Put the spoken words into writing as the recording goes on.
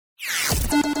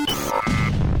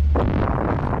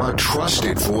a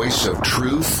trusted voice of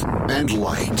truth and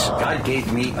light. God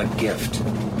gave me a gift.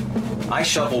 I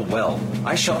shovel well.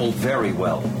 I shovel very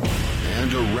well.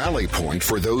 And a rally point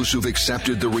for those who've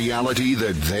accepted the reality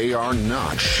that they are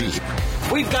not sheep.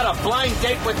 We've got a blind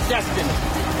date with destiny.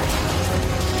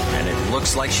 And it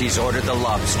looks like she's ordered the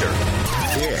lobster.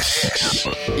 This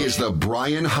is the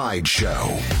Bryan Hyde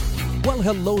Show. Well,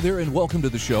 hello there and welcome to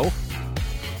the show.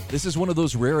 This is one of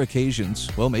those rare occasions,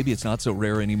 well, maybe it's not so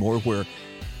rare anymore, where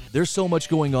there's so much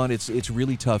going on, it's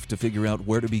really tough to figure out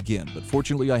where to begin. But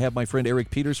fortunately, I have my friend Eric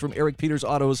Peters from Eric Peters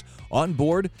Autos on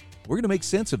board. We're going to make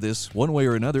sense of this one way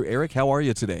or another. Eric, how are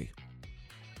you today?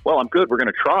 Well, I'm good. We're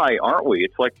going to try, aren't we?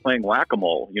 It's like playing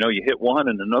whack-a-mole. You know, you hit one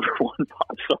and another one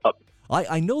pops up.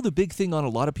 I know the big thing on a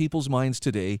lot of people's minds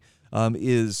today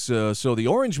is so the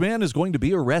Orange Man is going to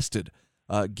be arrested.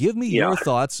 Give me your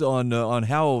thoughts on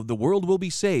how the world will be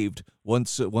saved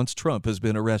once Trump has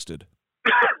been arrested.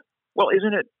 Well,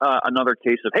 isn't it another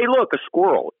case of, hey, look, a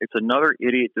squirrel. It's another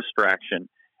idiot distraction.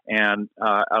 And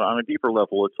on a deeper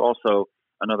level, it's also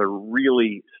another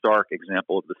really stark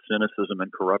example of the cynicism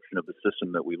and corruption of the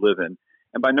system that we live in.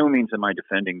 And by no means am I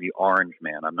defending the Orange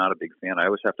Man. I'm not a big fan. I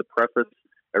always have to preface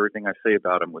everything I say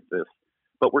about him with this.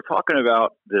 But we're talking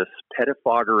about this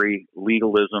pettifoggery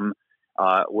legalism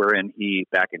wherein he,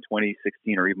 back in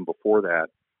 2016 or even before that,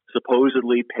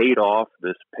 supposedly paid off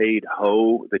this paid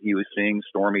hoe that he was seeing,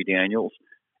 Stormy Daniels.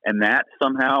 And that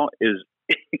somehow is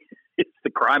it's the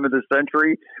crime of the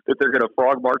century that they're going to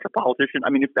frog march a politician. I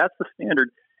mean, if that's the standard,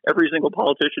 every single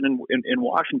politician in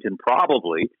Washington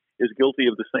probably is guilty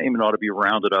of the same and ought to be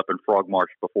rounded up and frog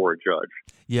marched before a judge.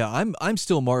 Yeah, I'm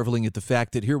still marveling at the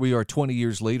fact that here we are 20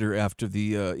 years later after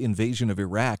the invasion of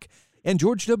Iraq, and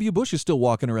George W. Bush is still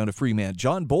walking around a free man.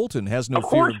 John Bolton has no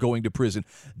fear of going to prison.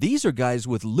 These are guys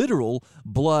with literal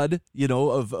blood,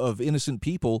 of innocent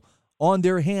people on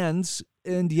their hands,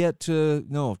 and yet,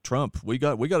 no, Trump, we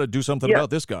got to do something about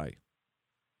this guy.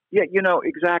 Yeah,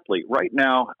 exactly. Right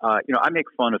now, I make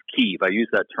fun of Kyiv. I use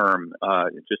that term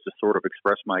just to sort of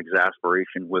express my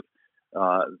exasperation with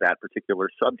that particular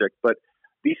subject. But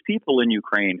these people in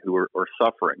Ukraine who are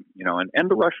suffering, and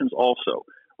the Russians also.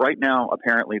 Right now,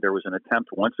 apparently, there was an attempt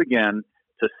once again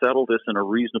to settle this in a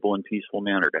reasonable and peaceful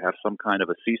manner, to have some kind of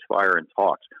a ceasefire and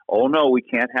talks. Oh, no, we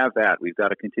can't have that. We've got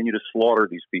to continue to slaughter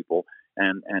these people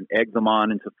and egg them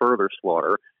on into further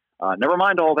slaughter. Never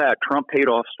mind all that. Trump paid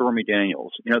off Stormy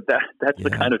Daniels. That's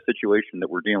the kind of situation that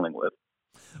we're dealing with.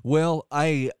 Well,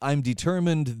 I'm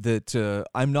determined that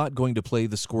I'm not going to play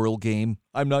the squirrel game.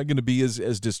 I'm not going to be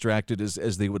as distracted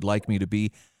as they would like me to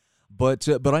be. But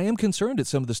I am concerned at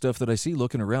some of the stuff that I see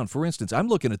looking around. For instance, I'm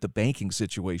looking at the banking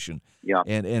situation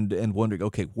and wondering,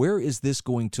 okay, where is this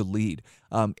going to lead?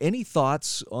 Any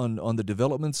thoughts on the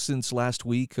developments since last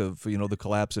week of the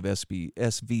collapse of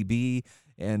SVB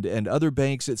and other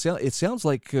banks? It sounds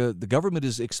like the government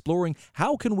is exploring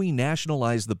how can we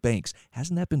nationalize the banks.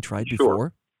 Hasn't that been tried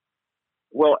before?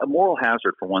 Well, a moral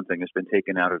hazard, for one thing, has been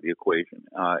taken out of the equation.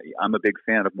 I'm a big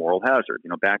fan of moral hazard.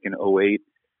 Back in 2008,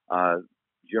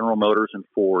 General Motors and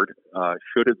Ford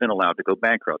should have been allowed to go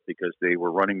bankrupt because they were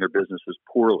running their businesses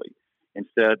poorly.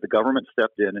 Instead, the government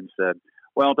stepped in and said,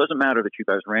 well, it doesn't matter that you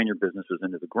guys ran your businesses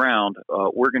into the ground.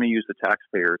 We're going to use the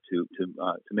taxpayer to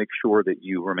make sure that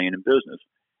you remain in business.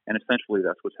 And essentially,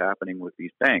 that's what's happening with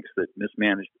these banks that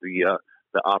mismanaged the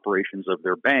operations of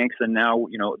their banks. And now,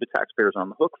 the taxpayer's on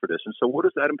the hook for this. And so what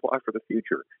does that imply for the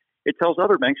future? It tells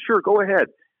other banks, sure, go ahead.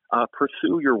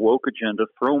 Pursue your woke agenda,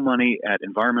 throw money at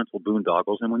environmental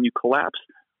boondoggles, and when you collapse,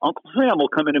 Uncle Sam will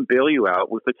come in and bail you out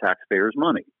with the taxpayers'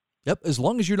 money. Yep, as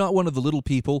long as you're not one of the little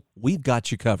people, we've got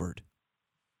you covered.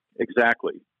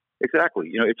 Exactly. It's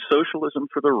socialism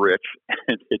for the rich,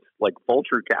 and it's like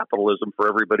vulture capitalism for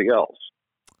everybody else.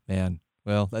 Man,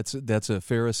 well, that's a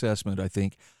fair assessment, I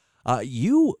think.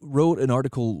 You wrote an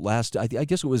article I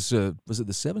guess it was it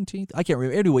the 17th? I can't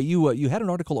remember. Anyway, you had an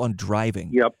article on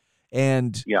driving. Yep.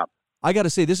 And I got to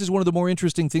say, this is one of the more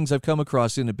interesting things I've come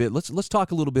across in a bit. Let's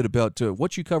talk a little bit about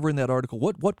what you cover in that article.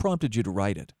 What prompted you to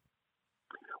write it?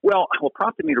 Well, what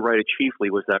prompted me to write it chiefly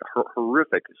was that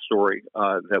horrific story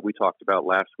that we talked about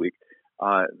last week.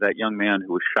 That young man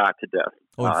who was shot to death.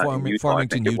 In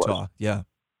Farmington, Utah. Yeah.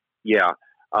 Yeah.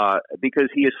 Because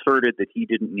he asserted that he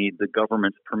didn't need the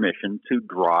government's permission to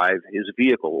drive his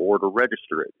vehicle or to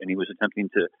register it. And he was attempting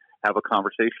to have a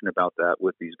conversation about that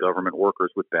with these government workers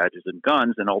with badges and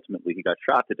guns, and ultimately he got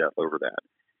shot to death over that.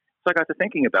 So I got to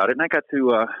thinking about it, and I got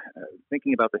to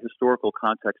thinking about the historical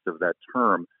context of that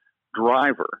term,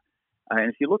 driver. And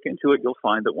if you look into it, you'll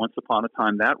find that once upon a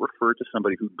time that referred to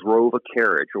somebody who drove a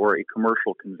carriage or a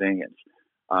commercial conveyance.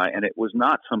 And it was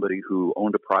not somebody who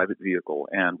owned a private vehicle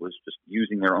and was just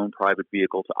using their own private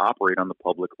vehicle to operate on the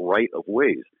public right of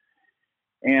ways.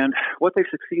 And what they've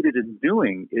succeeded in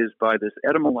doing is by this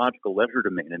etymological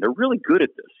legerdemain, and they're really good at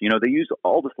this. They use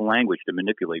all this language to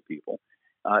manipulate people,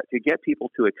 to get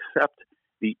people to accept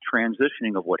the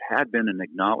transitioning of what had been an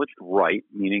acknowledged right,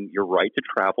 meaning your right to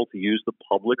travel, to use the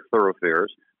public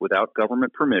thoroughfares without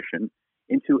government permission,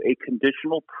 into a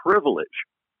conditional privilege.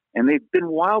 And they've been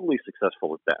wildly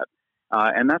successful at that.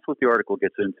 And that's what the article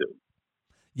gets into.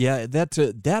 Yeah,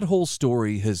 that whole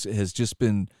story has just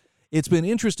been, it's been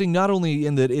interesting, not only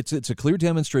in that it's a clear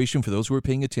demonstration for those who are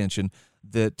paying attention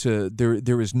that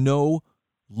there is no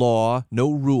law,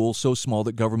 no rule so small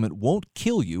that government won't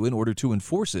kill you in order to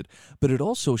enforce it, but it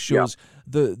also shows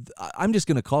I'm just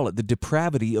going to call it the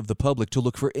depravity of the public to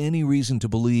look for any reason to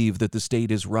believe that the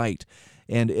state is right.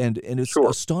 And it's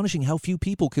astonishing how few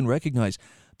people can recognize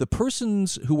the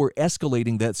persons who were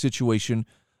escalating that situation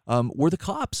were the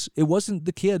cops. It wasn't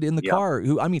the kid in the car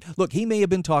who, look, he may have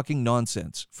been talking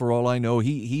nonsense for all I know.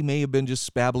 He may have been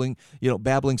just babbling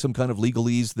some kind of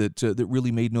legalese that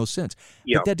really made no sense.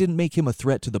 But that didn't make him a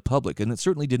threat to the public. And it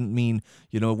certainly didn't mean,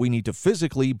 we need to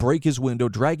physically break his window,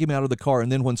 drag him out of the car. And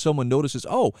then when someone notices,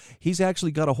 oh, he's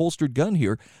actually got a holstered gun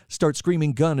here, start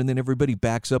screaming gun. And then everybody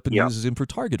backs up and uses him for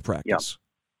target practice.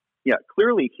 Yeah,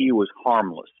 clearly he was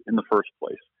harmless in the first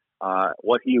place.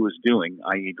 What he was doing,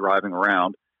 i.e. driving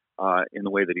around, in the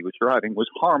way that he was driving, was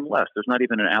harmless. There's not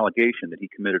even an allegation that he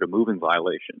committed a moving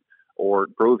violation or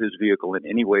drove his vehicle in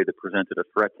any way that presented a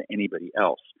threat to anybody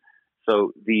else.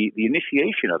 So the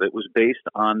initiation of it was based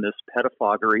on this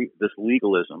pedophagy, this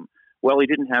legalism. Well, he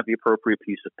didn't have the appropriate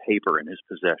piece of paper in his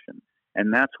possession.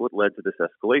 And that's what led to this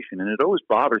escalation. And it always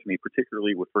bothers me,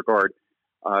 particularly with regard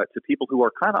to people who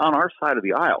are kind of on our side of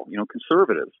the aisle,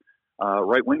 conservatives,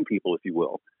 right-wing people, if you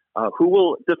will, who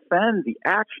will defend the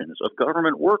actions of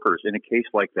government workers in a case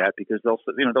like that because they'll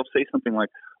say something like,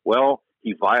 well,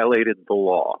 he violated the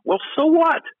law. Well, so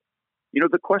what?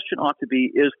 The question ought to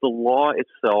be, is the law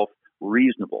itself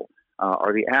reasonable?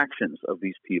 Are the actions of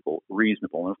these people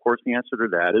reasonable? And, of course, the answer to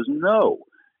that is no.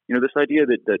 This idea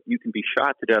that you can be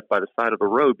shot to death by the side of the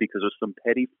road because of some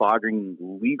petty fogging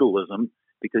legalism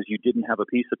because you didn't have a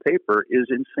piece of paper is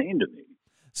insane to me.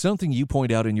 Something you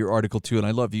point out in your article, too, and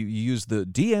I love you use the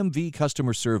DMV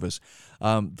customer service.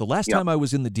 The last time I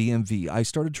was in the DMV, I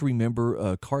started to remember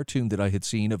a cartoon that I had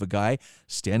seen of a guy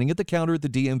standing at the counter at the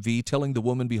DMV telling the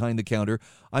woman behind the counter,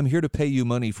 I'm here to pay you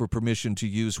money for permission to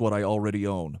use what I already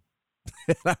own.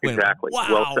 Exactly. Wow.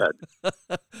 Well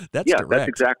said. That's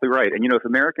exactly right. And, if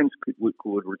Americans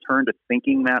would return to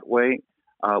thinking that way,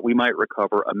 we might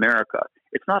recover America.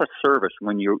 It's not a service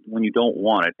when you don't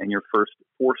want it and you're first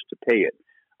forced to pay it.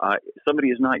 Somebody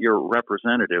is not your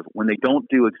representative when they don't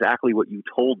do exactly what you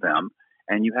told them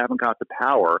and you haven't got the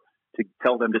power to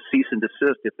tell them to cease and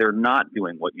desist if they're not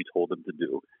doing what you told them to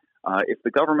do. If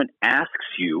the government asks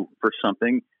you for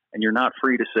something and you're not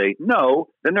free to say no,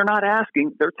 then they're not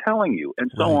asking, they're telling you,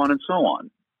 and so on and so on.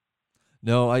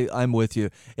 No, I'm with you.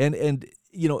 And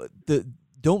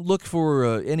don't look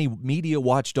for any media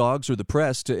watchdogs or the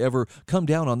press to ever come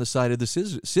down on the side of the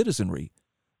citizenry.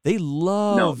 They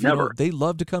love, they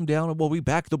love to come down and, well, we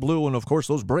back the blue, and of course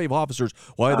those brave officers.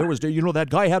 Why there was, that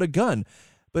guy had a gun,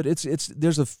 but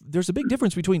there's a big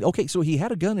difference between so he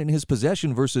had a gun in his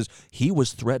possession versus he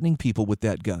was threatening people with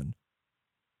that gun.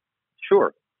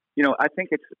 Sure, I think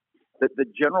it's the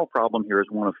general problem here is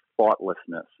one of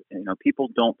thoughtlessness. People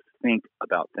don't think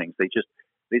about things; they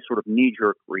sort of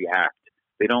knee-jerk react.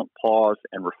 They don't pause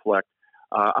and reflect.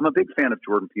 I'm a big fan of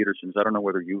Jordan Peterson's. I don't know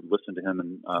whether you listen to him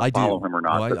and follow him or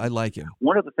not. No, I like him.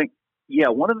 One of the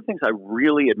things I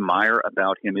really admire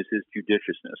about him is his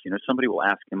judiciousness. Somebody will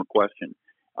ask him a question,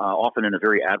 often in a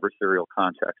very adversarial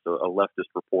context. A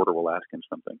leftist reporter will ask him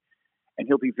something, and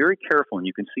he'll be very careful, and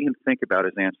you can see him think about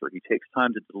his answer. He takes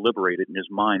time to deliberate it in his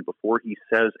mind before he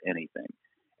says anything,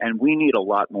 and we need a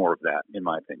lot more of that, in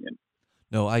my opinion.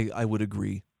 No, I would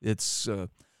agree. It's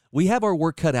we have our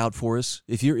work cut out for us.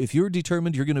 If you're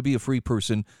determined you're going to be a free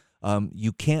person,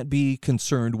 you can't be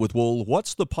concerned with, well,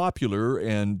 what's the popular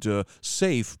and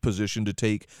safe position to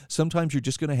take? Sometimes you're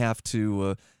just going to have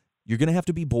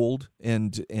to be bold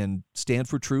and stand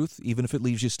for truth, even if it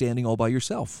leaves you standing all by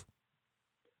yourself.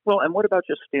 Well, and what about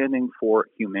just standing for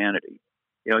humanity?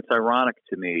 It's ironic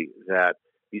to me that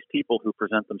these people who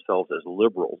present themselves as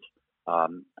liberals,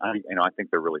 I think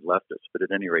they're really leftists, but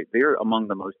at any rate, they're among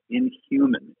the most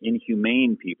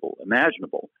inhumane people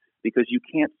imaginable because you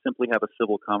can't simply have a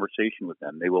civil conversation with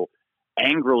them. They will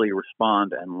angrily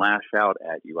respond and lash out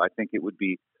at you. I think it would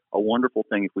be a wonderful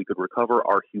thing if we could recover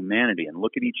our humanity and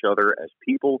look at each other as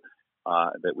people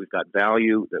that we've got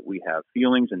value, that we have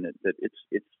feelings, and that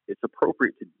it's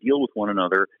appropriate to deal with one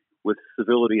another with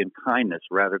civility and kindness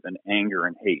rather than anger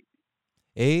and hate.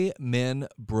 Amen,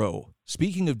 bro.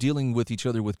 Speaking of dealing with each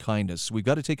other with kindness, we've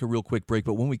got to take a real quick break,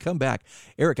 but when we come back,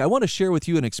 Eric, I want to share with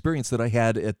you an experience that I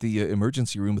had at the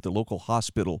emergency room at the local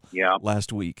hospital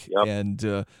last week. Yep.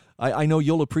 And I know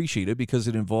you'll appreciate it because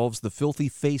it involves the filthy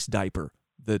face diaper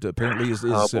that apparently is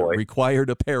required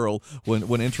apparel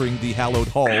when entering the hallowed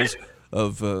halls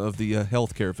of the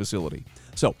healthcare facility.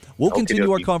 So we'll continue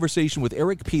our conversation with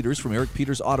Eric Peters from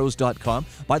ericpetersautos.com.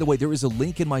 By the way, there is a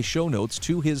link in my show notes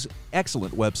to his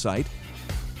excellent website.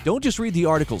 Don't just read the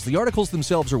articles. The articles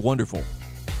themselves are wonderful.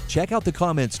 Check out the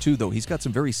comments too, though. He's got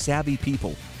some very savvy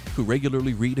people who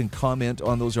regularly read and comment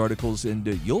on those articles, and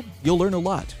you'll learn a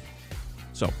lot.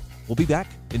 So we'll be back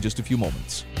in just a few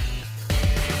moments.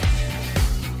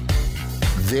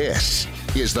 This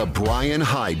is the Bryan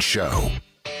Hyde Show.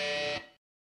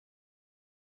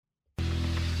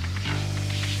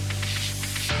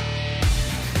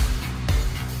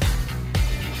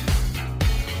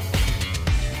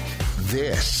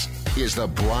 This is the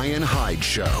Bryan Hyde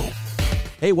Show.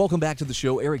 Hey, welcome back to the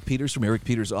show. Eric Peters from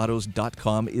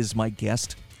ericpetersautos.com is my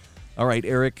guest. All right,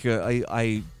 Eric,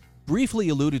 I briefly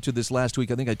alluded to this last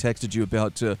week. I think I texted you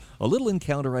about a little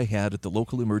encounter I had at the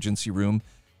local emergency room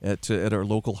at our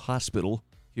local hospital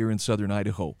here in southern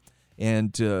Idaho.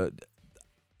 And,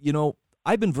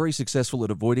 I've been very successful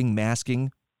at avoiding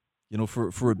masking,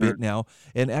 for a bit now.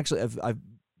 And actually,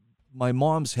 my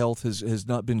mom's health has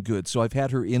not been good, so I've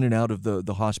had her in and out of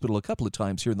the hospital a couple of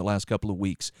times here in the last couple of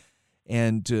weeks.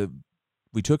 And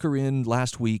we took her in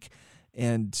last week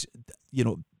and,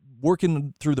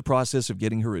 working through the process of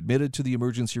getting her admitted to the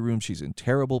emergency room. She's in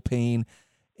terrible pain.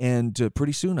 And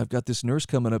pretty soon I've got this nurse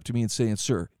coming up to me and saying,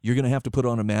 "Sir, you're going to have to put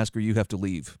on a mask or you have to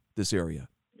leave this area."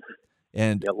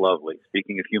 And lovely.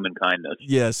 Speaking of human kindness.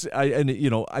 Yes.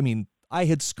 I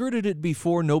had skirted it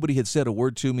before. Nobody had said a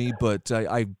word to me, but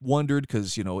I wondered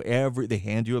because, they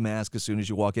hand you a mask as soon as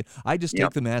you walk in. I just take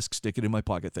the mask, stick it in my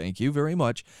pocket. Thank you very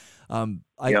much.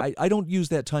 I don't use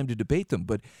that time to debate them.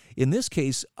 But in this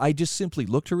case, I just simply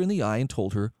looked her in the eye and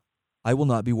told her, "I will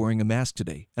not be wearing a mask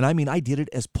today." And I did it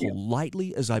as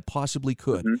politely as I possibly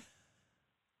could.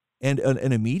 Mm-hmm.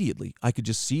 And immediately I could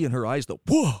just see in her eyes,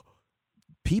 whoa,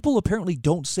 people apparently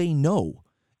don't say no.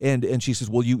 And she says,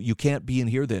 "Well, you can't be in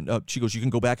here then." She goes, "You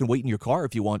can go back and wait in your car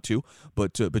if you want to,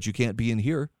 but you can't be in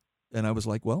here." And I was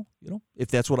like, "Well, if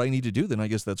that's what I need to do, then I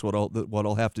guess that's what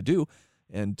I'll have to do."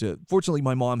 And fortunately,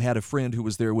 my mom had a friend who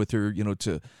was there with her,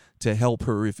 to help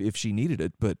her if she needed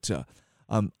it. But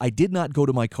I did not go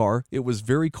to my car. It was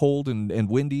very cold and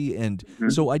windy, and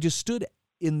so I just stood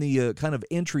in the kind of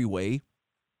entryway.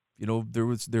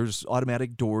 There's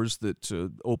automatic doors that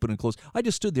open and close. I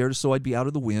just stood there just so I'd be out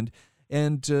of the wind.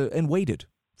 And waited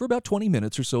for about 20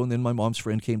 minutes or so, and then my mom's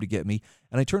friend came to get me,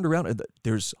 and I turned around, and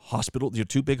there's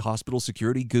two big hospital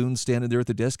security goons standing there at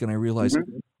the desk, and I realized,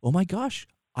 oh my gosh,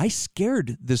 I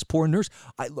scared this poor nurse.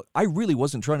 I really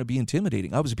wasn't trying to be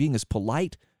intimidating. I was being as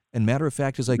polite and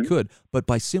matter-of-fact as I could, but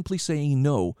by simply saying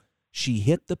no, she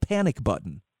hit the panic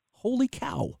button. Holy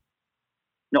cow.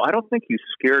 No, I don't think you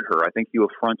scared her. I think you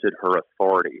affronted her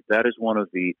authority. That is one of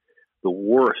the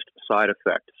worst side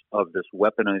effects of this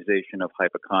weaponization of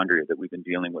hypochondria that we've been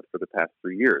dealing with for the past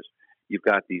 3 years. You've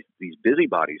got these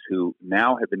busybodies who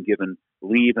now have been given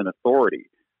leave and authority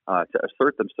to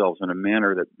assert themselves in a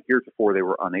manner that heretofore they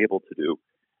were unable to do.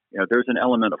 There's an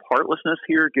element of heartlessness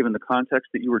here, given the context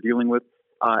that you were dealing with,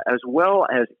 as well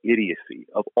as idiocy.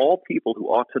 Of all people who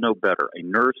ought to know better, a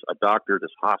nurse, a doctor,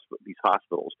 these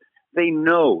hospitals, they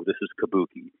know this is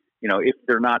kabuki, if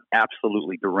they're not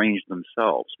absolutely deranged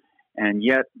themselves. And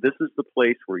yet, this is the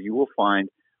place where you will find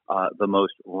the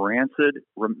most rancid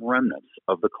remnants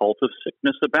of the cult of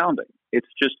sickness abounding. It's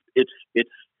just,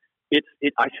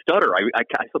 I stutter. I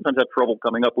sometimes have trouble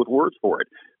coming up with words for it.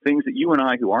 Things that you and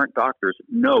I, who aren't doctors,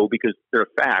 know because they're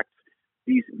facts.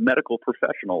 These medical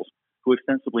professionals who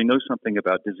ostensibly know something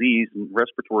about disease and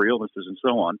respiratory illnesses and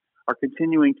so on are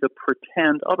continuing to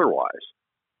pretend otherwise.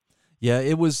 Yeah,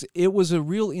 it was a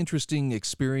real interesting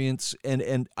experience,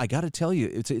 and I got to tell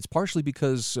you, it's partially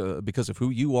because of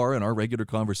who you are in our regular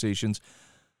conversations.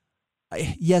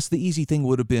 Yes, the easy thing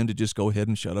would have been to just go ahead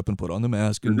and shut up and put on the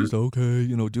mask and just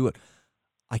do it.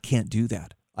 I can't do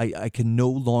that. I can no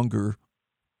longer.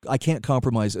 I can't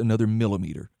compromise another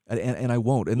millimeter, and I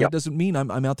won't. And that doesn't mean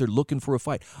I'm out there looking for a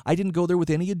fight. I didn't go there with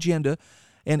any agenda.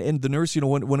 And the nurse,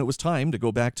 when it was time to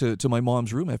go back to my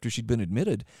mom's room after she'd been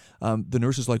admitted, the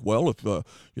nurse is like, "Well,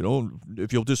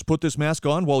 if you'll just put this mask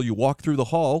on while you walk through the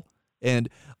hall." And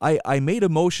I made a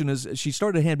motion as she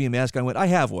started to hand me a mask. I went, I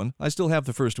have one. I still have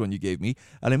the first one you gave me.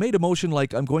 And I made a motion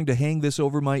like I'm going to hang this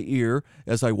over my ear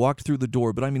as I walked through the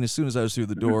door. But I mean, as soon as I was through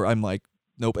the door, I'm like,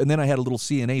 nope. And then I had a little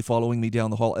CNA following me down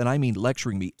the hall, and I mean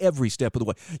lecturing me every step of the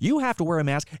way. You have to wear a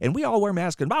mask, and we all wear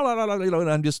masks, and blah, blah, blah, blah, and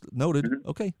I'm just noted.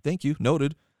 Okay, thank you,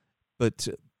 noted. But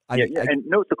and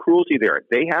note the cruelty there.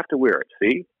 They have to wear it.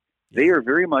 See, they are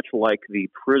very much like the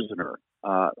prisoner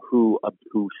who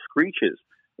screeches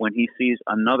when he sees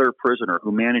another prisoner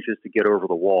who manages to get over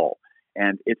the wall.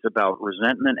 And it's about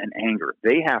resentment and anger.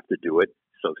 They have to do it,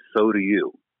 so do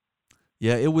you.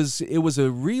 Yeah, it was a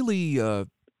really,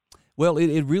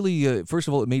 it really, first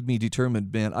of all, it made me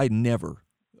determined, man, I never,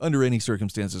 under any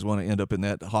circumstances, want to end up in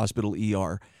that hospital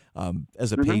ER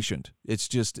as a patient. It's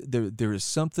just, there is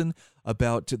something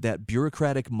about that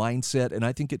bureaucratic mindset, and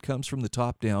I think it comes from the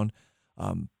top down.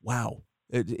 Wow.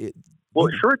 Well,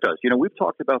 sure it does. We've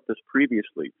talked about this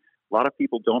previously. A lot of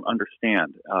people don't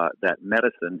understand that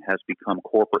medicine has become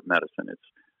corporate medicine.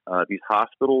 It's these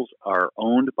hospitals are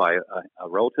owned by a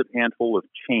relative handful of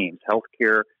chains,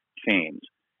 healthcare chains,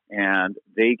 and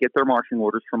they get their marching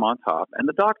orders from on top. And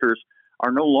the doctors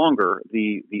are no longer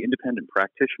the independent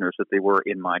practitioners that they were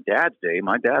in my dad's day.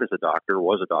 My dad is a doctor,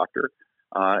 was a doctor.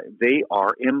 They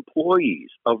are employees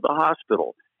of the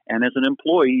hospital. And as an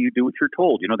employee, you do what you're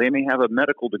told. They may have a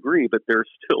medical degree, but they're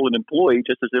still an employee,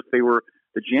 just as if they were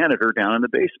the janitor down in the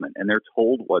basement, and they're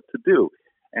told what to do.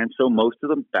 And so most of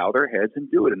them bow their heads and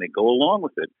do it, and they go along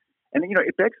with it. And,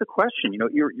 it begs the question,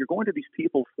 you're going to these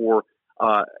people for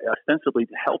ostensibly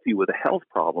to help you with a health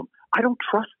problem. I don't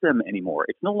trust them anymore.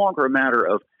 It's no longer a matter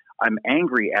of I'm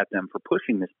angry at them for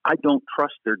pushing this. I don't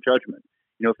trust their judgment.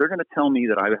 If they're going to tell me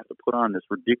that I have to put on this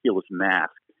ridiculous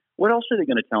mask, what else are they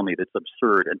going to tell me that's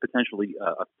absurd and potentially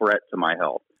a threat to my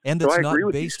health? And that's so I not agree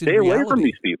with based you. in Stay reality. away from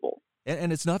these people.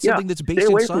 And it's not something that's based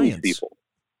stay away in from science. These people.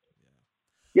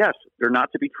 Yes, they're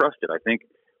not to be trusted. I think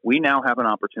we now have an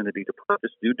opportunity to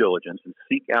practice due diligence and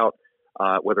seek out,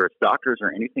 whether it's doctors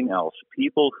or anything else,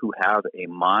 people who have a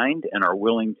mind and are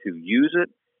willing to use it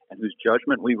and whose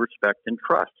judgment we respect and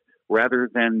trust, rather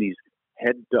than these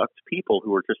head-ducked people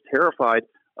who are just terrified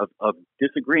of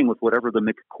disagreeing with whatever the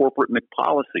corporate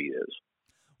policy is.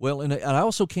 Well, and I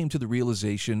also came to the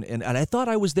realization, and I thought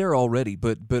I was there already,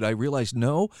 but I realized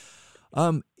no,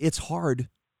 it's hard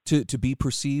to be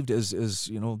perceived as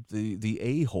the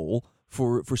a-hole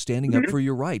for standing up for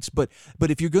your rights. But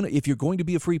if you're going to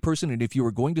be a free person, and if you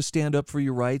are going to stand up for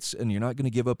your rights, and you're not going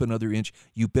to give up another inch,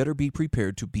 you better be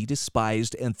prepared to be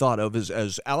despised and thought of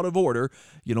as out of order,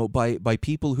 by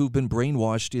people who've been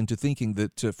brainwashed into thinking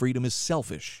that freedom is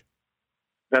selfish.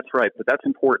 That's right, but that's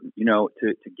important,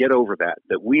 to get over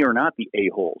that we are not the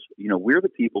a-holes. We're the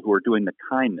people who are doing the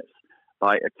kindness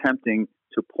by attempting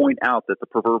to point out that the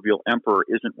proverbial emperor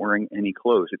isn't wearing any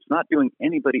clothes. It's not doing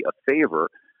anybody a favor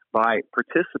by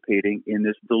participating in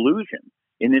this delusion,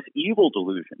 in this evil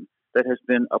delusion that has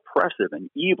been oppressive and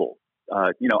evil,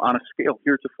 on a scale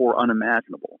heretofore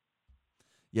unimaginable.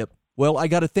 Yep. Well, I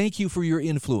got to thank you for your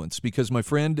influence, because, my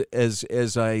friend, as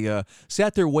I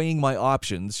sat there weighing my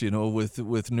options,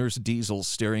 with Nurse Diesel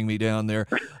staring me down there,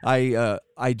 I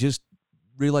just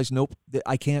realized, nope,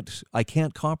 I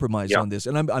can't compromise on this,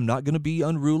 and I'm not going to be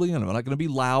unruly, and I'm not going to be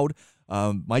loud.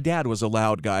 My dad was a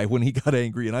loud guy when he got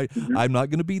angry, and I'm not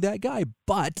going to be that guy.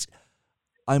 But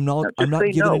I'm not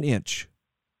giving an inch.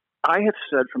 I have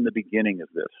said from the beginning of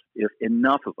this, if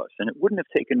enough of us, and it wouldn't have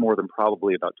taken more than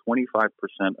probably about 25%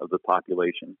 of the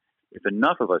population, if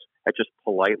enough of us had just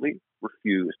politely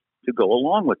refused to go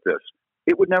along with this,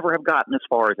 it would never have gotten as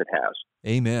far as it has.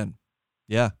 Amen.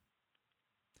 Yeah.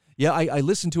 Yeah, I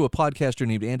listened to a podcaster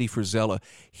named Andy Frisella.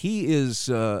 He is,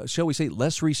 shall we say,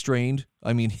 less restrained.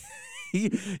 I mean,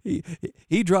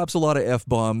 he drops a lot of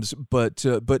F-bombs, but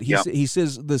he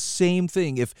says the same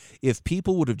thing. If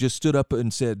people would have just stood up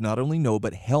and said not only no,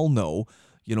 but hell no,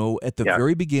 at the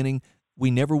very beginning,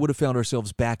 we never would have found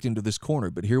ourselves backed into this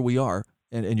corner. But here we are,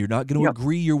 and you're not going to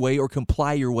agree your way or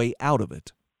comply your way out of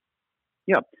it.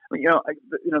 Yeah.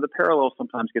 The parallel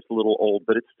sometimes gets a little old,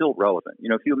 but it's still relevant.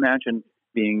 If you imagine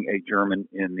being a German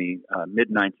in the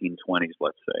mid-1920s,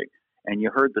 let's say, and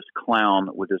you heard this clown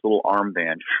with his little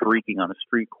armband shrieking on a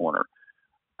street corner,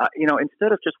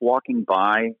 instead of just walking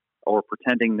by or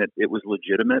pretending that it was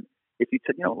legitimate, if you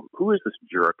said, who is this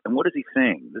jerk and what is he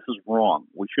saying? This is wrong.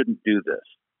 We shouldn't do this.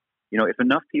 If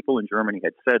enough people in Germany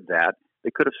had said that,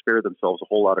 they could have spared themselves a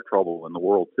whole lot of trouble in the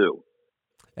world, too.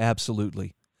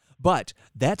 Absolutely. But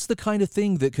that's the kind of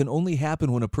thing that can only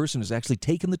happen when a person has actually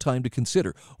taken the time to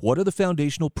consider, what are the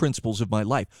foundational principles of my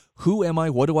life? Who am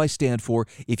I? What do I stand for?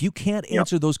 If you can't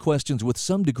answer those questions with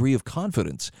some degree of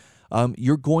confidence,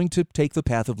 you're going to take the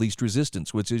path of least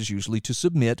resistance, which is usually to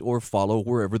submit or follow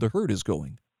wherever the herd is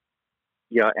going.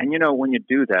 Yeah, and when you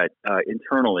do that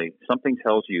internally, something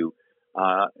tells you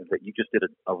that you just did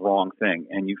a wrong thing,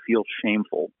 and you feel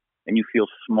shameful, and you feel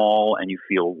small, and you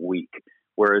feel weak.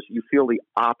 Whereas you feel the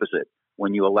opposite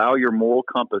when you allow your moral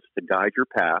compass to guide your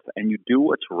path, and you do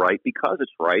what's right because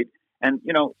it's right. And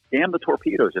damn the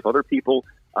torpedoes. If other people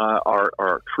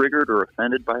are triggered or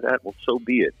offended by that, well, so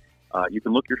be it. You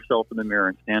can look yourself in the mirror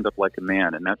and stand up like a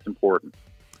man, and that's important.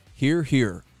 Hear,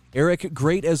 hear. Eric,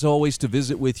 great as always to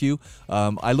visit with you.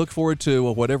 I look forward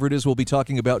to whatever it is we'll be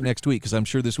talking about next week, because I'm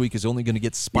sure this week is only going to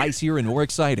get spicier and more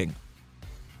exciting.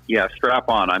 Yeah, strap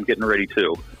on. I'm getting ready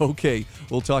too. Okay,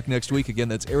 we'll talk next week. Again,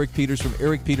 that's Eric Peters from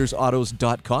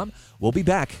ericpetersautos.com. We'll be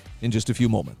back in just a few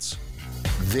moments.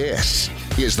 This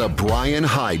is the Bryan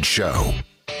Hyde Show.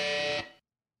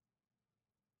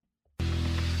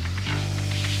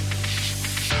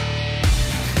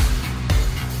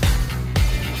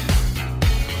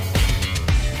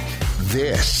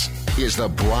 This is the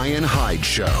Bryan Hyde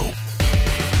Show.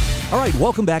 All right,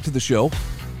 welcome back to the show.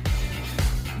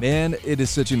 Man, it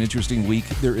is such an interesting week.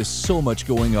 There is so much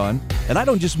going on. And I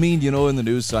don't just mean, in the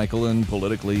news cycle and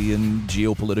politically and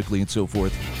geopolitically and so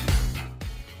forth.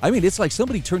 I mean, it's like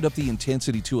somebody turned up the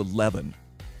intensity to 11.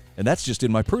 And that's just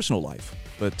in my personal life.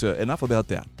 But enough about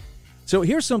that. So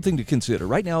here's something to consider.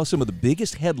 Right now, some of the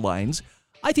biggest headlines,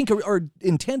 I think, are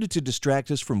intended to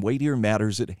distract us from weightier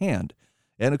matters at hand.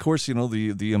 And, of course,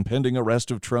 the impending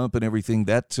arrest of Trump and everything,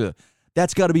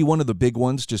 that's got to be one of the big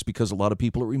ones, just because a lot of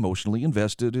people are emotionally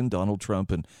invested in Donald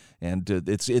Trump, and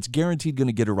it's guaranteed going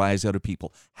to get a rise out of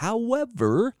people.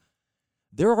 However,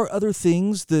 there are other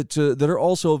things that are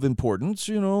also of importance,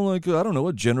 like, I don't know,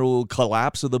 a general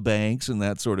collapse of the banks and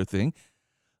that sort of thing.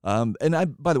 And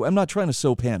by the way, I'm not trying to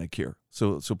sow panic here.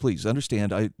 So please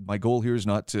understand, my goal here is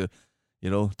not to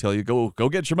tell you go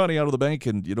get your money out of the bank,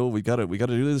 and we got to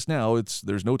do this now.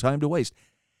 There's no time to waste.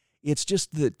 It's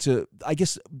just that I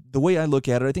guess the way I look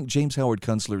at it, I think James Howard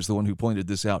Kunstler is the one who pointed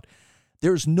this out.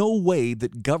 There's no way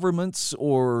that governments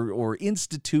or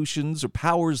institutions or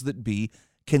powers that be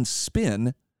can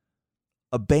spin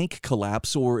a bank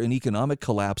collapse or an economic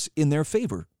collapse in their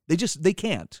favor. They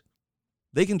can't.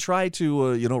 They can try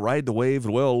to ride the wave.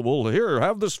 Well, here,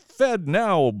 have this Fed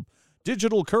now.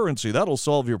 Digital currency, that'll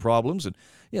solve your problems, and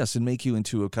yes, and make you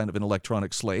into a kind of an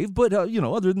electronic slave. But,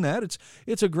 other than that,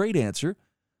 it's a great answer.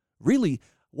 Really,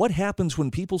 what happens when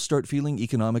people start feeling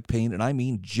economic pain, and I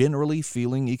mean generally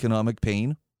feeling economic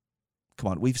pain?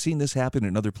 Come on, we've seen this happen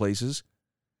in other places.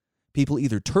 People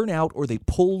either turn out or they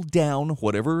pull down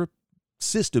whatever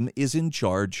system is in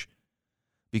charge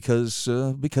because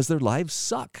their lives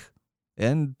suck,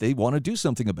 and they want to do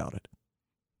something about it.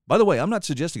 By the way, I'm not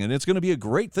suggesting it. It's going to be a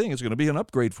great thing. It's going to be an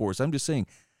upgrade for us. I'm just saying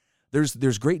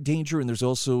there's great danger, and there's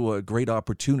also a great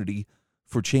opportunity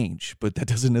for change. But that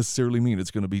doesn't necessarily mean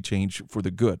it's going to be change for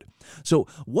the good. So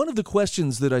one of the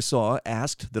questions that I saw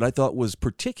asked that I thought was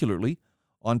particularly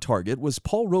on target was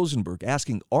Paul Rosenberg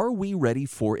asking, are we ready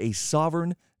for a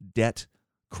sovereign debt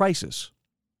crisis?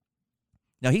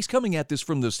 Now, he's coming at this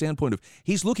from the standpoint of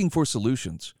he's looking for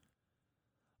solutions.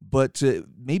 But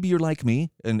maybe you're like me,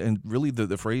 and really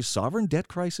the phrase sovereign debt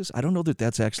crisis, I don't know that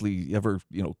that's actually ever,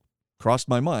 crossed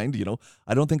my mind.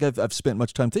 I don't think I've spent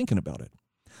much time thinking about it.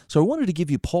 So I wanted to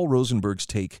give you Paul Rosenberg's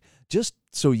take just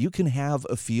so you can have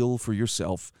a feel for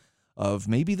yourself of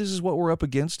maybe this is what we're up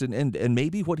against, and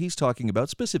maybe what he's talking about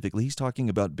specifically, he's talking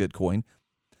about Bitcoin,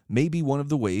 maybe one of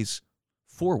the ways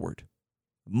forward,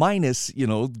 minus,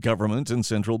 government and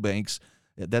central banks.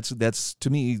 That's to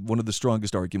me one of the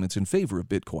strongest arguments in favor of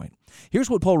Bitcoin. Here's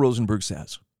what Paul Rosenberg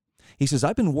says. He says,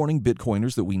 I've been warning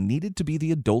Bitcoiners that we needed to be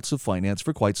the adults of finance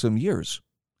for quite some years.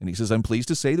 And he says, I'm pleased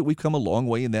to say that we've come a long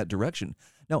way in that direction.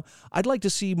 Now, I'd like to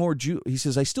see more, he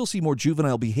says, I still see more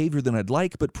juvenile behavior than I'd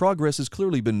like, but progress has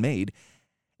clearly been made.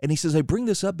 And he says, I bring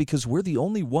this up because we're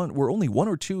only one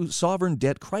or two sovereign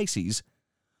debt crises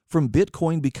from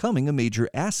Bitcoin becoming a major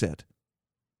asset.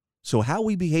 So how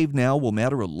we behave now will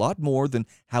matter a lot more than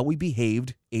how we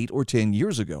behaved 8 or 10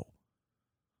 years ago.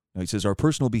 Now, he says our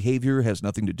personal behavior has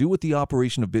nothing to do with the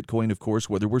operation of Bitcoin, of course,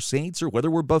 whether we're saints or whether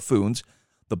we're buffoons.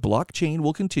 The blockchain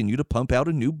will continue to pump out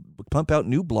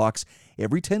new blocks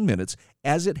every 10 minutes,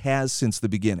 as it has since the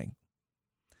beginning.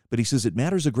 But he says it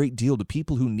matters a great deal to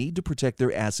people who need to protect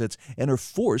their assets and are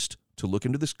forced to look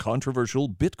into this controversial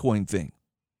Bitcoin thing.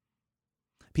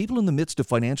 People in the midst of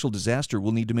financial disaster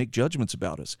will need to make judgments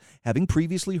about us, having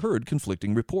previously heard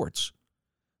conflicting reports.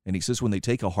 And he says when they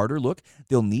take a harder look,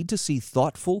 they'll need to see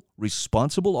thoughtful,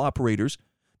 responsible operators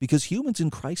because humans in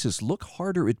crisis look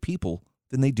harder at people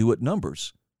than they do at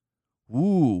numbers.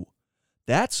 Ooh,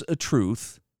 That's a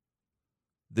truth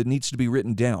that needs to be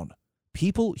written down.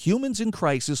 Humans in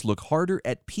crisis look harder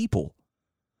at people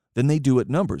than they do at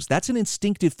numbers. That's an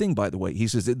instinctive thing, by the way. He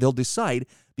says that they'll decide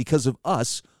because of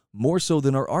us more so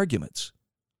than our arguments.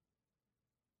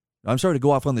 I'm sorry to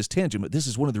go off on this tangent, but this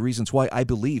is one of the reasons why I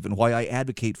believe and why I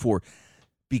advocate for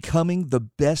becoming the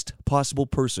best possible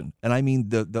person, and I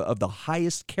mean of the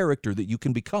highest character that you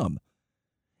can become,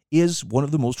 is one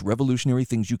of the most revolutionary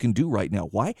things you can do right now.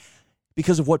 Why?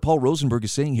 Because of what Paul Rosenberg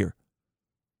is saying here.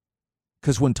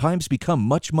 Because when times become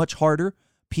much, much harder,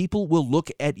 people will look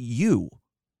at you.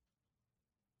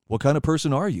 What kind of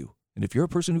person are you? And if you're a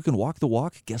person who can walk the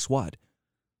walk, guess what?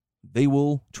 They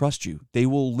will trust you. They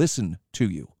will listen to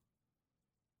you.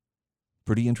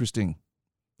 Pretty interesting.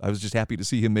 I was just happy to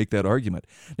see him make that argument.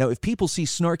 Now, if people see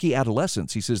snarky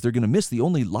adolescents, he says they're going to miss the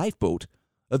only lifeboat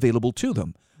available to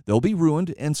them. They'll be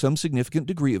ruined, and some significant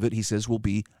degree of it, he says, will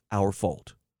be our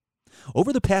fault.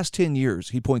 Over the past 10 years,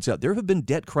 he points out, there have been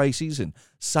debt crises in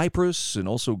Cyprus and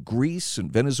also Greece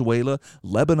and Venezuela,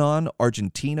 Lebanon,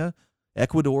 Argentina,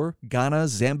 Ecuador, Ghana,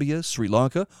 Zambia, Sri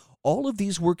Lanka. All of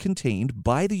these were contained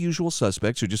by the usual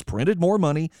suspects who just printed more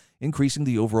money, increasing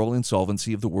the overall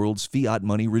insolvency of the world's fiat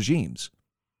money regimes.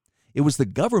 It was the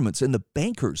governments and the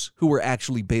bankers who were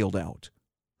actually bailed out.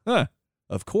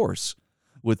 Of course,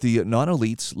 with the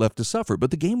non-elites left to suffer.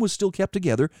 But the game was still kept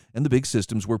together and the big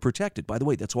systems were protected. By the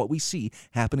way, that's what we see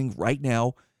happening right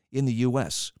now in the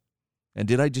U.S. And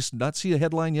did I just not see a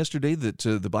headline yesterday that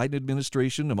the Biden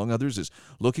administration, among others, is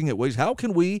looking at ways, how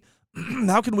can we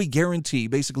guarantee,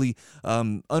 basically,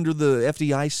 under the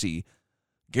FDIC,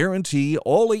 guarantee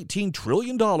all $18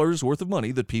 trillion worth of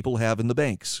money that people have in the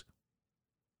banks?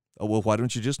 Oh, well, why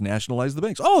don't you just nationalize the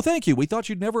banks? Oh, thank you. We thought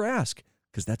you'd never ask,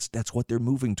 because that's what they're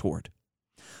moving toward.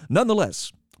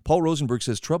 Nonetheless, Paul Rosenberg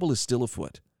says trouble is still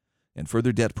afoot, and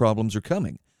further debt problems are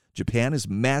coming. Japan is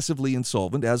massively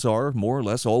insolvent, as are more or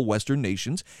less all Western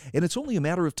nations, and it's only a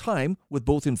matter of time with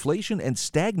both inflation and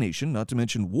stagnation, not to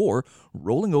mention war,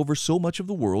 rolling over so much of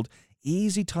the world.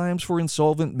 Easy times for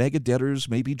insolvent mega debtors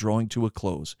may be drawing to a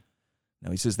close.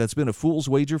 Now, he says that's been a fool's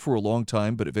wager for a long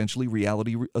time, but eventually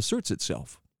reality asserts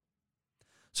itself.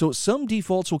 So some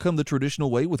defaults will come the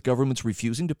traditional way, with governments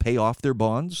refusing to pay off their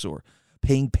bonds or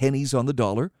paying pennies on the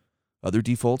dollar. Other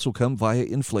defaults will come via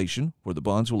inflation, where the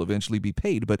bonds will eventually be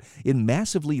paid, but in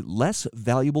massively less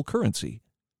valuable currency,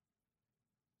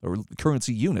 or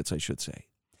currency units, I should say.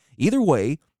 Either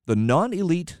way, the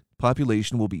non-elite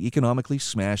population will be economically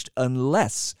smashed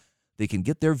unless they can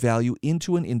get their value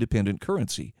into an independent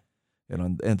currency.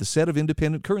 And the set of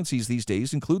independent currencies these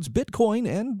days includes Bitcoin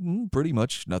and pretty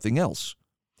much nothing else.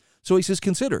 So he says,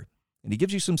 consider, and he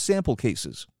gives you some sample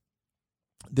cases.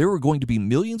 There are going to be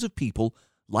millions of people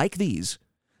like these,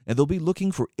 and they'll be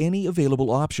looking for any available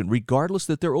option, regardless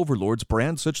that their overlords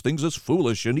brand such things as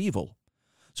foolish and evil.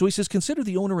 So he says, consider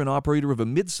the owner and operator of a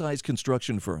mid-sized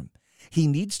construction firm. He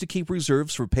needs to keep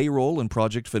reserves for payroll and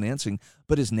project financing,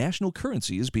 but his national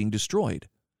currency is being destroyed.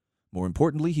 More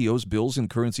importantly, he owes bills in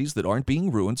currencies that aren't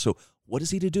being ruined, so what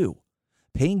is he to do?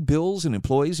 Paying bills and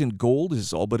employees in gold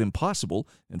is all but impossible,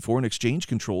 and foreign exchange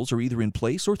controls are either in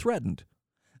place or threatened.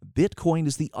 Bitcoin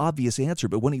is the obvious answer,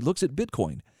 but when he looks at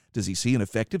Bitcoin, does he see an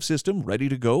effective system ready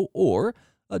to go or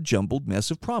a jumbled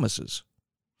mess of promises?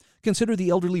 Consider the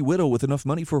elderly widow with enough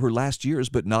money for her last years,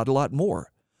 but not a lot more.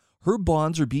 Her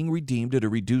bonds are being redeemed at a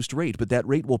reduced rate, but that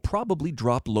rate will probably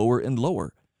drop lower and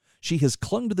lower. She has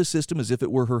clung to the system as if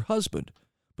it were her husband,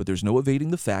 but there's no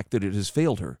evading the fact that it has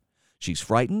failed her. She's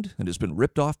frightened and has been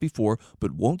ripped off before,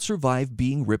 but won't survive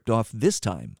being ripped off this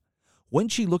time. When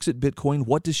she looks at Bitcoin,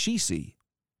 what does she see?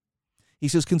 He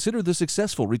says, consider the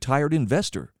successful retired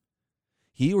investor.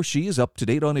 He or she is up to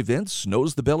date on events,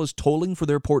 knows the bell is tolling for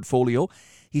their portfolio.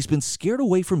 He's been scared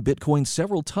away from Bitcoin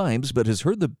several times, but has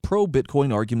heard the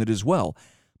pro-Bitcoin argument as well.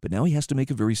 But now he has to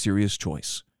make a very serious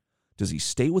choice. Does he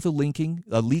stay with a leaking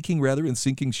and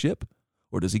sinking ship?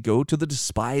 Or does he go to the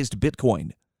despised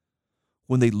Bitcoin?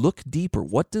 When they look deeper,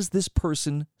 what does this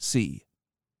person see?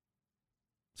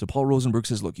 So Paul Rosenberg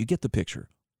says, look, you get the picture.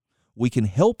 We can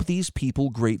help these people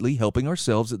greatly, helping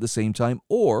ourselves at the same time,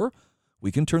 or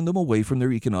we can turn them away from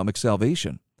their economic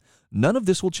salvation. None of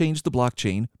this will change the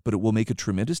blockchain, but it will make a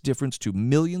tremendous difference to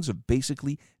millions of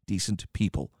basically decent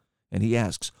people. And he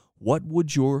asks, what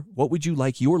would you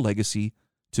like your legacy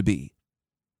to be?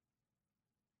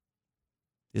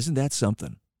 Isn't that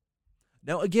something?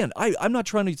 Now, again, I'm not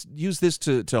trying to use this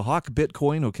to hawk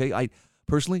Bitcoin, okay? I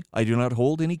do not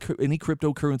hold any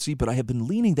cryptocurrency, but I have been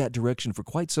leaning that direction for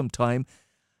quite some time.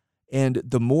 And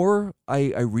the more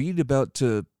I read about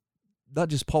not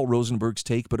just Paul Rosenberg's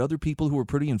take, but other people who are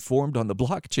pretty informed on the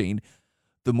blockchain,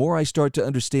 the more I start to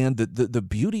understand that the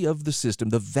beauty of the system,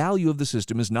 the value of the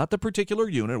system is not the particular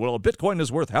unit. Well, Bitcoin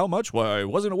is worth how much? Why,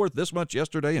 wasn't it worth this much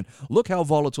yesterday? And look how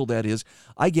volatile that is.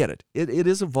 I get it. It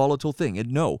is a volatile thing.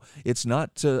 And no, it's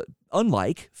not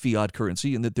unlike fiat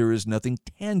currency in that there is nothing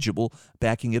tangible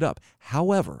backing it up.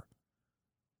 However,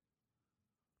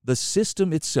 the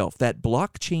system itself, that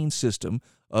blockchain system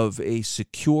of a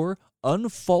secure,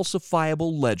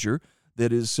 unfalsifiable ledger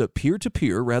that is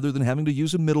peer-to-peer rather than having to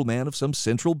use a middleman of some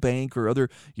central bank or other,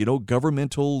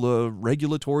 governmental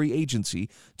regulatory agency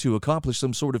to accomplish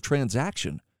some sort of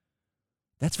transaction.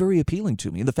 That's very appealing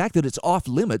to me. And the fact that it's off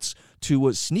limits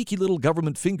to sneaky little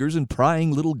government fingers and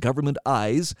prying little government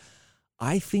eyes,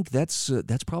 I think that's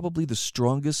probably the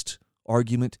strongest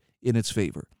argument in its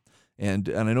favor. And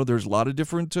I know there's a lot of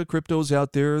different cryptos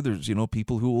out there. There's,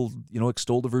 people who will,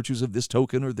 extol the virtues of this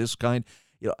token or this kind.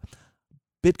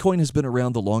 Bitcoin has been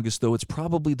around the longest, though. It's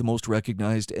probably the most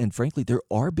recognized, and frankly, there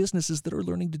are businesses that are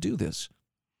learning to do this.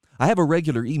 I have a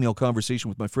regular email conversation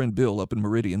with my friend Bill up in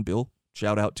Meridian. Bill,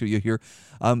 shout out to you here,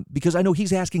 because I know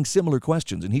he's asking similar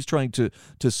questions, and he's trying to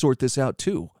sort this out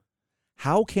too.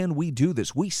 How can we do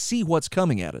this? We see what's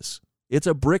coming at us. It's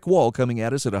a brick wall coming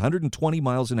at us at 120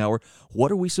 miles an hour.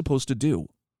 What are we supposed to do?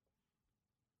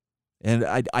 And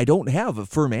I don't have a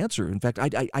firm answer. In fact,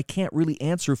 I can't really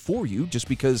answer for you just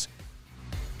because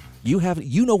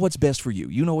you know what's best for you.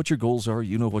 You know what your goals are.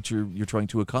 You know what you're trying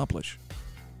to accomplish.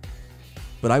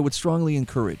 But I would strongly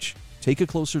encourage, take a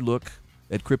closer look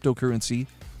at cryptocurrency,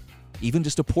 even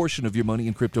just a portion of your money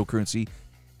in cryptocurrency.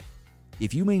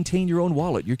 If you maintain your own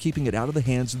wallet, you're keeping it out of the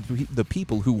hands of the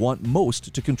people who want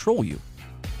most to control you.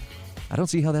 I don't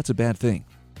see how that's a bad thing.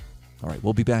 All right,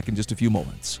 we'll be back in just a few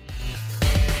moments.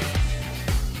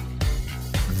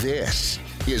 This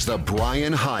is the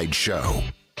Bryan Hyde Show.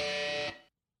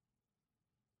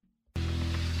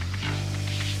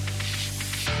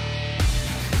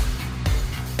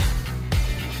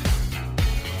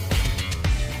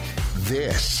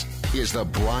 This is the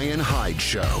Bryan Hyde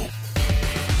Show.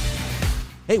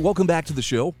 Hey, welcome back to the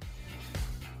show.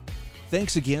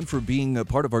 Thanks again for being a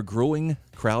part of our growing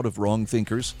crowd of wrong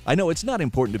thinkers. I know it's not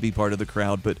important to be part of the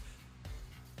crowd, but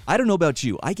I don't know about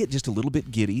you. I get just a little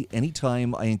bit giddy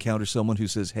anytime I encounter someone who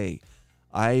says, hey,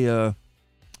 I've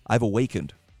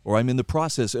awakened, or I'm in the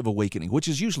process of awakening, which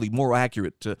is usually more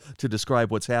accurate to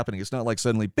describe what's happening. It's not like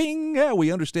suddenly, bing, yeah, we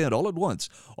understand all at once.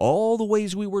 All the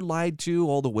ways we were lied to,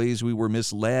 all the ways we were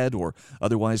misled or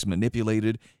otherwise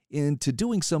manipulated into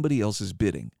doing somebody else's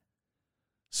bidding.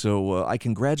 So I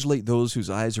congratulate those whose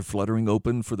eyes are fluttering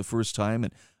open for the first time,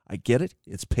 and I get it.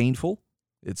 It's painful.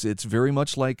 It's very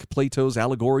much like Plato's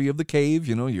allegory of the cave.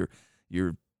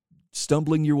 You're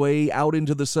stumbling your way out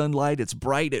into the sunlight. It's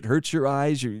bright. It hurts your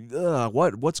eyes.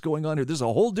 What's going on here? This is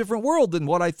a whole different world than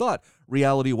what I thought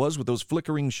reality was with those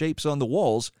flickering shapes on the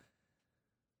walls.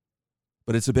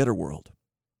 But it's a better world.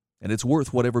 And it's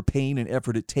worth whatever pain and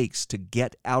effort it takes to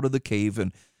get out of the cave.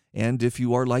 And if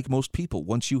you are like most people,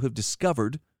 once you have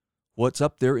discovered what's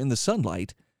up there in the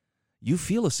sunlight, you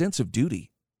feel a sense of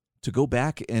duty to go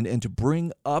back and to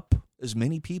bring up as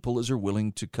many people as are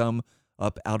willing to come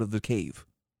up out of the cave.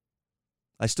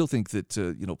 I still think that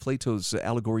Plato's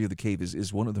allegory of the cave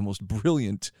is one of the most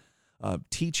brilliant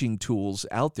teaching tools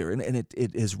out there, and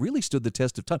it has really stood the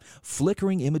test of time.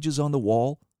 Flickering images on the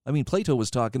wall. I mean, Plato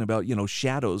was talking about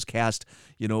shadows cast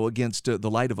against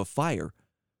the light of a fire.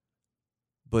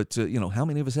 But how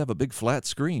many of us have a big flat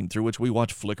screen through which we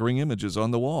watch flickering images on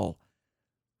the wall?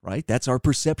 Right? That's our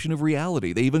perception of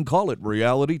reality. They even call it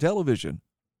reality television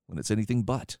when it's anything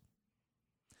but.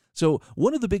 So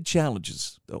one of the big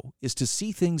challenges, though, is to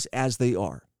see things as they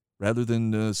are, rather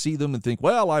than see them and think,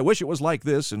 well, I wish it was like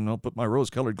this, and I'll put my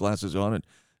rose-colored glasses on and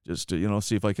just,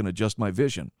 see if I can adjust my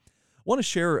vision. I want to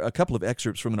share a couple of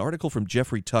excerpts from an article from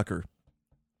Jeffrey Tucker.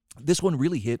 This one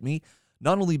really hit me,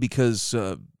 not only because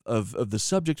of the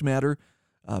subject matter,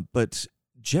 but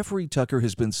Jeffrey Tucker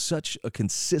has been such a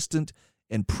consistent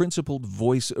and principled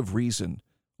voice of reason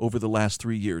over the last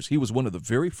 3 years. He was one of the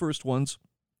very first ones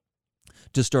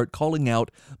to start calling out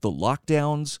the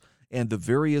lockdowns and the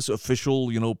various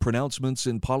official, pronouncements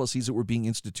and policies that were being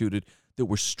instituted that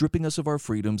were stripping us of our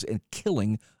freedoms and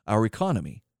killing our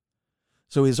economy.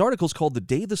 So his article is called "The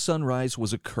Day the Sunrise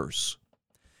Was a Curse."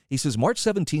 He says, March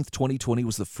 17th, 2020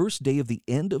 was the first day of the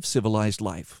end of civilized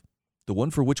life, the one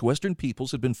for which Western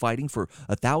peoples had been fighting for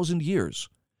 1,000 years.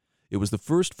 It was the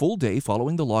first full day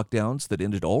following the lockdowns that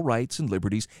ended all rights and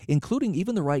liberties, including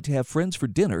even the right to have friends for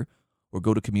dinner or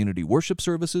go to community worship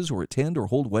services or attend or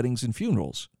hold weddings and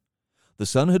funerals. The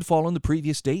sun had fallen the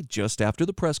previous day just after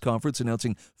the press conference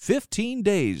announcing 15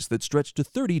 days that stretched to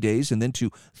 30 days and then to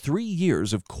 3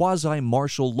 years of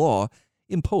quasi-martial law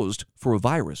imposed for a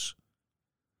virus.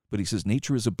 But he says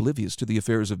nature is oblivious to the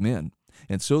affairs of men,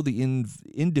 and so the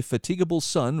indefatigable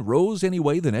sun rose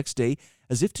anyway the next day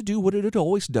as if to do what it had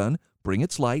always done, bring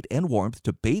its light and warmth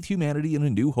to bathe humanity in a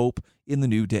new hope in the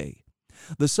new day.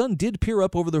 The sun did peer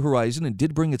up over the horizon and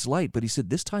did bring its light, but he said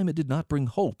this time it did not bring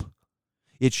hope.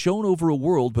 It shone over a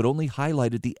world but only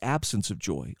highlighted the absence of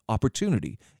joy,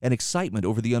 opportunity, and excitement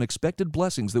over the unexpected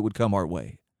blessings that would come our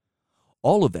way.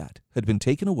 All of that had been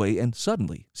taken away and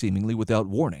suddenly, seemingly without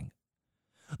warning.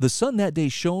 The sun that day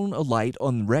shone a light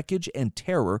on wreckage and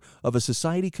terror of a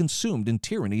society consumed in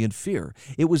tyranny and fear.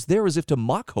 It was there as if to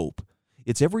mock hope,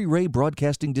 its every ray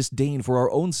broadcasting disdain for our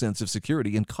own sense of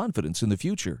security and confidence in the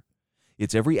future.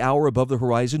 Its every hour above the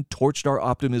horizon torched our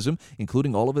optimism,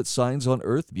 including all of its signs on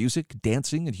earth, music,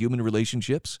 dancing, and human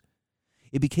relationships.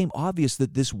 It became obvious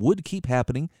that this would keep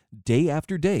happening day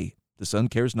after day. The sun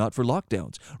cares not for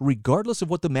lockdowns, regardless of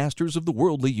what the masters of the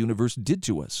worldly universe did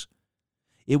to us.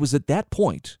 It was at that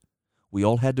point we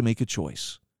all had to make a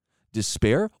choice: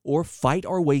 despair or fight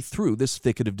our way through this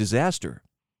thicket of disaster.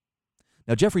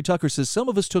 Now, Jeffrey Tucker says some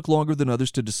of us took longer than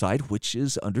others to decide, which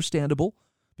is understandable,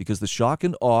 because the shock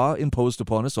and awe imposed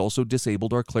upon us also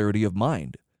disabled our clarity of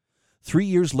mind. 3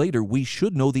 years later, we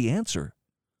should know the answer.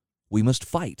 We must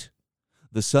fight.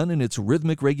 The sun in its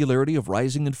rhythmic regularity of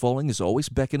rising and falling is always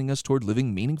beckoning us toward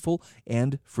living meaningful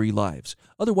and free lives.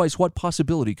 Otherwise, what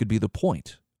possibility could be the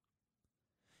point?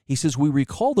 He says we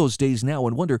recall those days now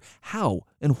and wonder how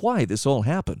and why this all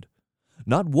happened.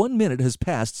 Not 1 minute has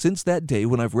passed since that day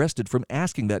when I've rested from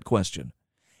asking that question.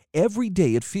 Every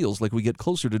day it feels like we get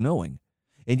closer to knowing.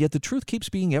 And yet the truth keeps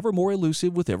being ever more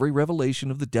elusive with every revelation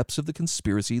of the depths of the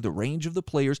conspiracy, the range of the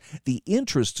players, the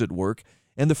interests at work,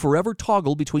 and the forever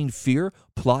toggle between fear,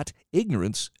 plot,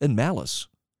 ignorance, and malice.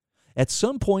 At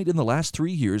some point in the last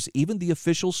 3 years, even the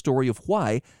official story of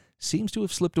why seems to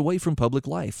have slipped away from public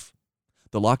life.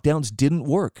 The lockdowns didn't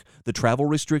work. The travel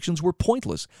restrictions were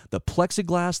pointless. The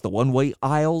plexiglass, the one-way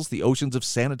aisles, the oceans of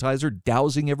sanitizer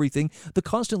dousing everything, the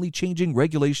constantly changing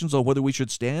regulations on whether we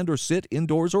should stand or sit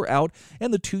indoors or out,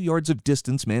 and the 2 yards of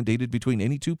distance mandated between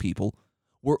any two people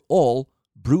were all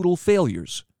brutal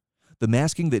failures. The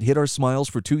masking that hid our smiles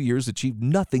for 2 years achieved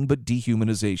nothing but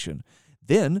dehumanization.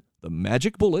 Then, the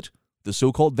magic bullet, the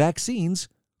so-called vaccines,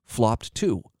 flopped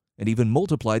too, and even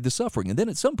multiplied the suffering. And then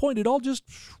at some point, it all just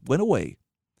went away.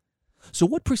 So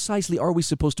what precisely are we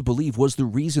supposed to believe was the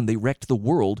reason they wrecked the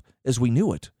world as we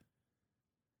knew it?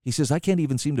 He says, I can't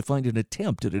even seem to find an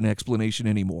attempt at an explanation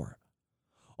anymore.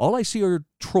 All I see are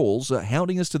trolls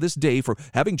hounding us to this day for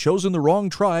having chosen the wrong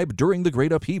tribe during the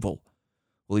great upheaval.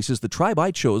 Well, he says, the tribe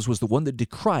I chose was the one that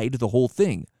decried the whole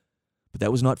thing. But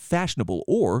that was not the fashionable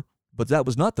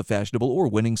or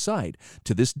winning side.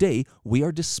 To this day, we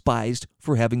are despised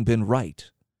for having been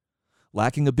right.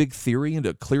 Lacking a big theory and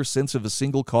a clear sense of a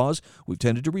single cause, we've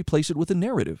tended to replace it with a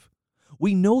narrative.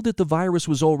 We know that the virus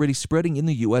was already spreading in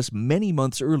the U.S. many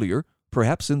months earlier,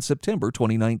 perhaps in September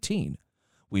 2019.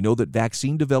 We know that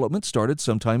vaccine development started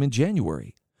sometime in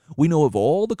January. We know of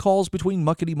all the calls between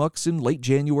muckety-mucks in late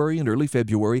January and early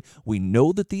February. We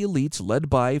know that the elites led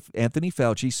by Anthony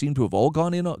Fauci seem to have all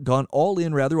gone all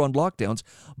in on lockdowns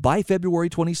by February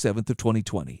 27th of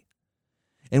 2020.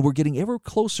 And we're getting ever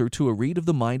closer to a read of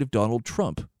the mind of Donald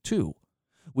Trump, too.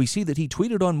 We see that he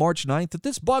tweeted on March 9th that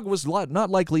this bug was not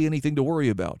likely anything to worry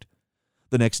about.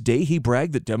 The next day, he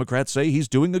bragged that Democrats say he's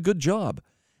doing a good job.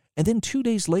 And then 2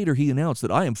 days later, he announced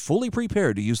that I am fully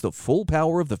prepared to use the full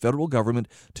power of the federal government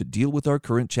to deal with our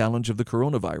current challenge of the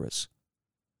coronavirus.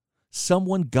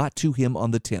 Someone got to him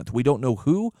on the 10th. We don't know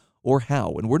who or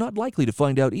how, and we're not likely to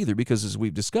find out either because, as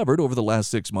we've discovered over the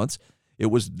last 6 months, it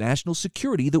was national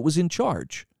security that was in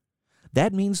charge.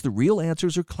 That means the real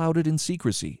answers are clouded in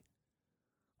secrecy.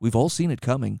 We've all seen it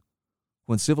coming.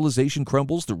 When civilization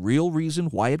crumbles, the real reason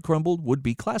why it crumbled would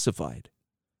be classified.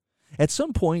 At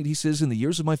some point, he says, in the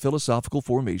years of my philosophical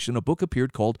formation, a book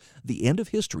appeared called The End of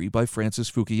History by Francis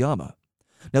Fukuyama.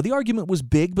 Now, the argument was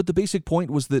big, but the basic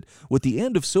point was that with the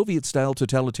end of Soviet-style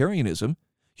totalitarianism,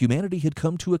 humanity had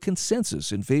come to a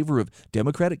consensus in favor of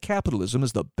democratic capitalism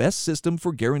as the best system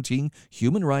for guaranteeing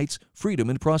human rights, freedom,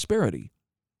 and prosperity.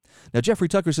 Now, Jeffrey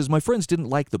Tucker says, my friends didn't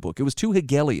like the book. It was too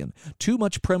Hegelian, too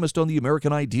much premised on the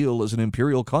American ideal as an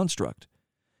imperial construct.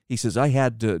 He says, I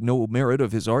had no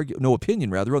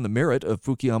opinion on the merit of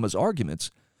Fukuyama's arguments,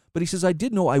 but he says, I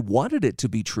did know I wanted it to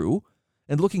be true.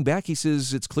 And looking back, he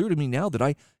says, it's clear to me now that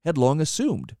I had long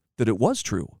assumed that it was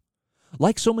true.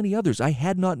 Like so many others, I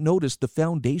had not noticed the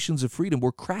foundations of freedom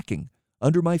were cracking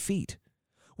under my feet.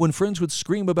 When friends would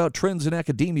scream about trends in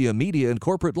academia, media, and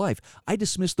corporate life, I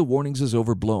dismissed the warnings as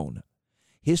overblown.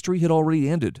 History had already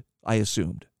ended, I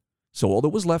assumed. So all that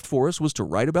was left for us was to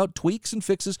write about tweaks and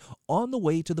fixes on the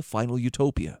way to the final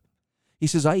utopia. He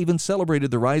says, I even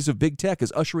celebrated the rise of big tech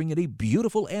as ushering in a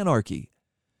beautiful anarchy.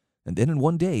 And then in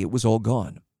one day, it was all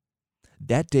gone.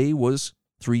 That day was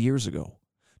 3 years ago.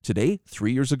 Today,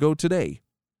 3 years ago today.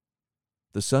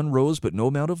 The sun rose, but no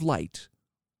amount of light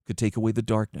could take away the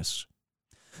darkness.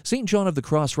 St. John of the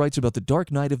Cross writes about the dark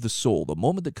night of the soul, the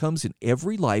moment that comes in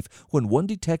every life when one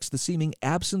detects the seeming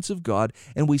absence of God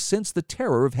and we sense the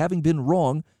terror of having been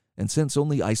wrong and sense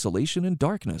only isolation and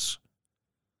darkness.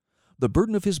 The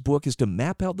burden of his book is to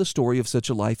map out the story of such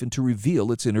a life and to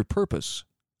reveal its inner purpose.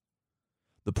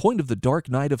 The point of the dark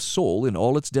night of soul in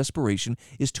all its desperation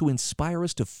is to inspire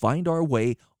us to find our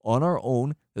way on our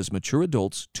own as mature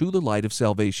adults to the light of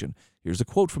salvation. Here's a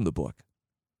quote from the book.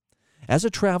 As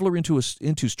a traveler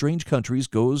into strange countries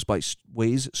goes by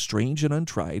ways strange and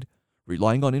untried,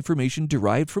 relying on information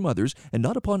derived from others and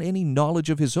not upon any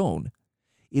knowledge of his own,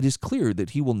 it is clear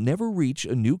that he will never reach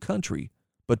a new country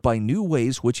but by new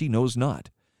ways which he knows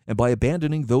not, and by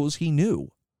abandoning those he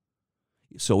knew.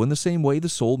 So in the same way, the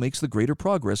soul makes the greater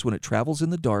progress when it travels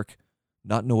in the dark,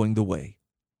 not knowing the way.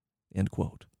 End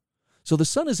quote. So the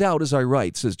sun is out as I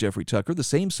write, says Jeffrey Tucker, the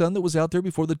same sun that was out there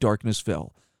before the darkness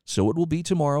fell. So it will be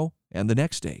tomorrow and the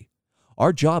next day.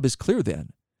 Our job is clear then.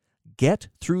 Get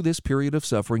through this period of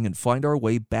suffering and find our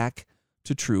way back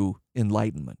to true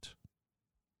enlightenment.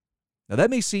 Now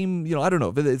that may seem, I don't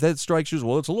know, if that strikes you as,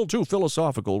 well, it's a little too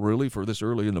philosophical, really, for this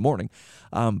early in the morning.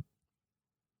 I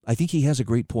think he has a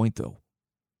great point, though.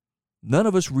 None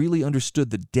of us really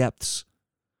understood the depths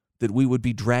that we would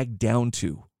be dragged down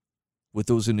to with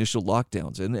those initial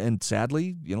lockdowns. And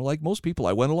sadly, like most people,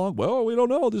 I went along, well, we don't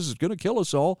know, this is going to kill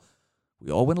us all. We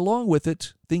all went along with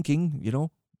it, thinking,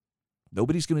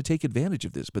 nobody's going to take advantage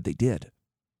of this, but they did.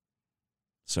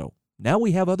 So now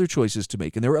we have other choices to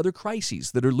make, and there are other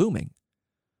crises that are looming.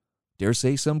 Dare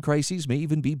say some crises may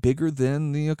even be bigger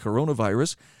than the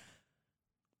coronavirus.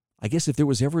 I guess if there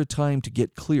was ever a time to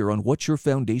get clear on what your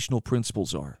foundational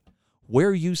principles are,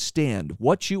 where you stand,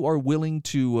 what you are willing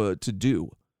to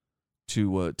do,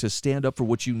 to stand up for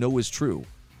what you know is true,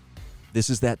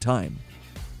 this is that time.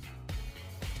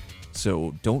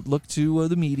 So don't look to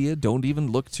the media. Don't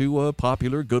even look to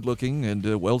popular, good-looking,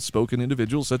 and well-spoken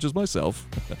individuals such as myself.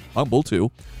 Humble, too.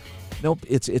 Nope,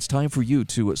 it's time for you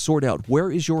to sort out,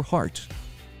 where is your heart?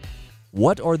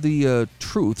 What are the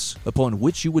truths upon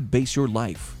which you would base your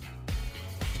life?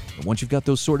 And once you've got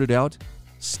those sorted out,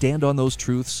 stand on those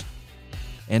truths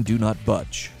and do not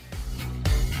budge.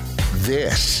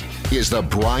 This is the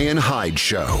Bryan Hyde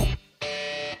Show.